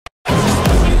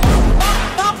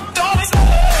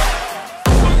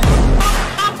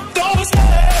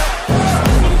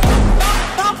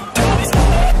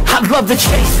the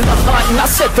chase and the hunt, and I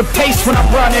set the pace when I'm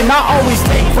running. I always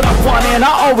take what I want and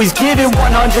I always give it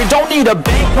 100. Don't need a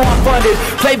bank, no I'm funded.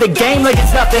 Play the game like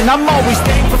it's nothing. I'm always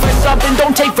thankful for something.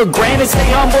 Don't take for granted,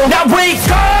 stay humble. Now wake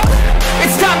up!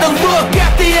 It's time to look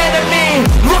at the enemy.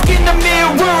 Look in the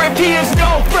mirror if he is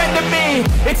no friend to me.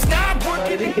 It's not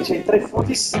working. Vedi che c'è 3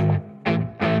 fortissimo.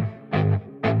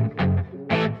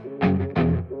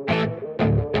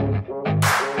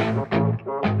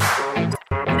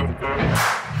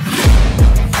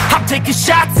 Taking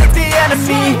shots at the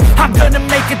enemy. I'm gonna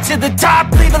make it to the top,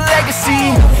 leave a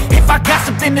legacy. If I got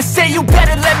something to say, you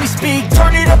better let me speak.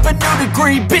 Turn it up a new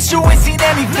degree, bitch, you ain't seen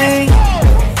anything.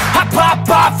 I pop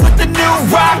off with the new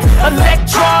rock,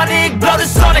 electronic, blow the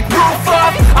sonic roof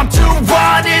up. I'm too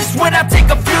honest when I take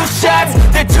a few shots.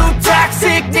 They're too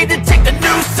toxic, need to take the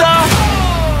noose off.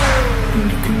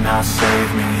 You cannot save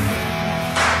me,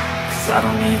 'cause I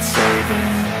don't need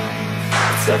saving.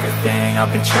 It's everything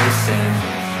I've been chasing,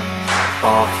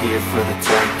 all here for the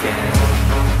taking.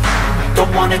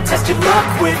 Don't wanna test your luck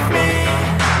with me,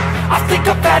 I think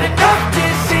I've had enough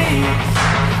disease.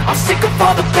 I'm sick of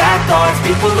all the bad thoughts,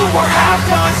 people who are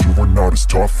half-nots. You are not as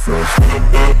tough as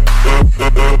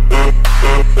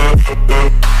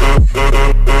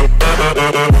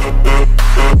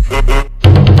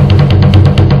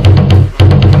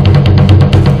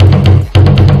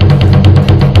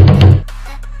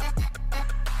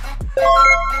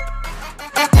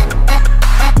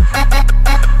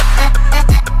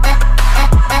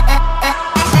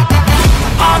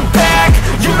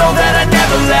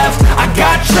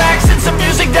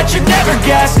that you never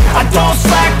guess. I don't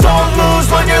slack, don't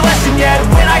lose, learn your lesson yet.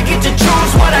 When I get to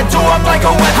choose what I do, I'm like a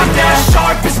weapon. I'm not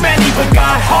sharp as many, but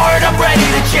got hard. I'm ready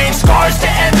to change scars to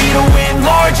envy, to win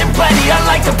large and plenty. I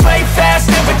like to play fast,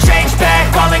 never change back.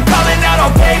 Calling out,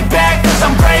 I'll pay back, 'cause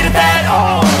I'm great at that.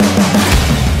 Oh,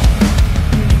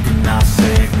 you cannot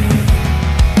save me,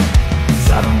 'cause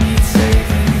I don't need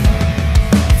saving.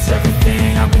 It's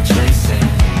everything I've been chasing,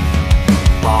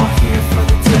 all here for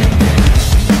the taking.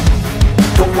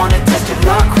 Don't wanna test your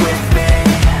luck with me,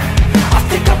 I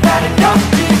think I've had enough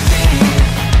disease.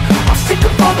 I'm sick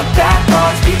of all the bad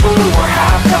thoughts, people who are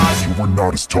half-nots. You are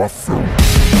not as tough though.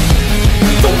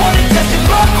 Don't wanna test your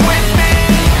luck with me,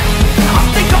 I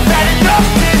think I've had enough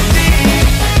disease.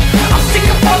 I'm sick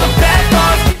of all the bad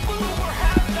thoughts, people who are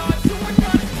half-nots. You are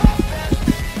not as tough as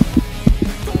me.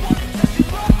 Don't wanna test your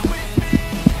luck with me,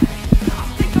 I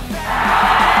think I've had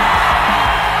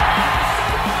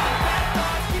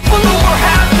people who are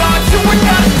half-nots. You are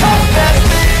not as tough as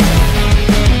me.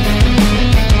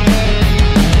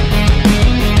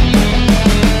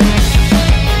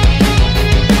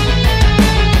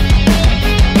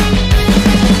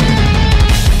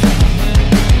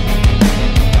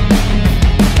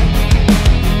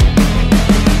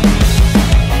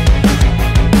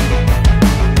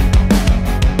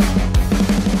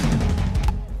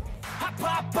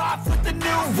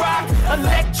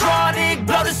 Electronic,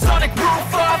 blow the sonic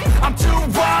roof up. I'm too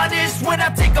honest when I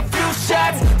take a few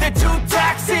shots. They're too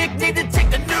toxic, need to take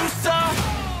the noose off.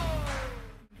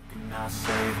 You cannot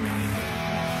save me,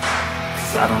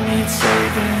 'cause I don't need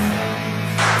saving.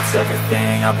 It's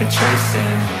everything I've been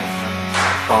chasing,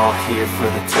 all here for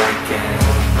the taking.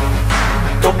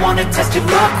 Don't wanna test your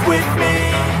luck with me,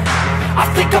 I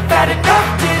think I've had enough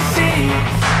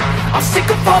disease. I'm sick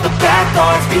of all the bad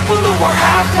thoughts, people who are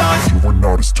half-nots. You are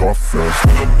not as tough as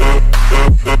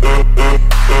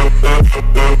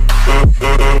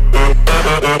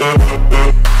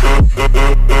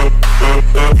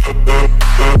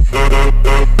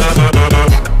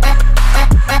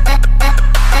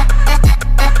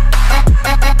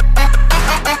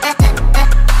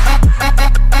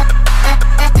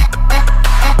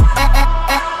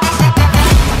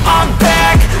I'm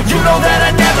back, you know that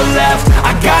I never left.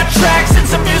 I got tracks and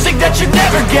some music that you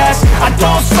never guessed. I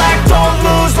don't slack, don't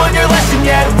lose, learn your lesson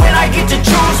yet. When I get to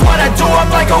choose what I do, I'm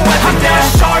like a weapon. I'm not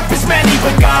sharp as many,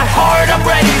 but got hard. I'm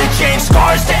ready to change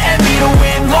scars to envy, to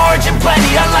win large and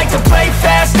plenty. I like to play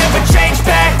fast, never change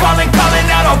back. Calling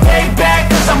out, I'll pay back,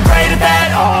 'cause I'm great at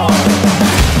that. Oh,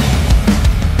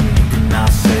 you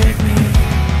cannot save me,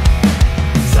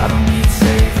 'cause I don't need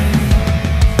saving.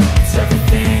 It's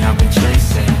everything I've been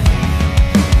chasing,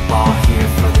 all here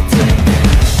for the taking.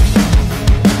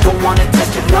 Don't wanna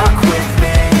test your luck with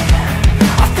me,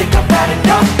 I think I've had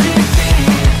enough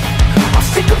disease. I'm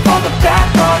sick of all the bad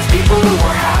thoughts, people who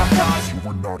are half-nots. you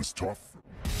are not as tough.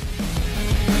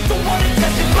 Don't wanna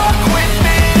test your luck with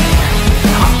me,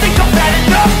 I think I've had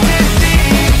enough disease.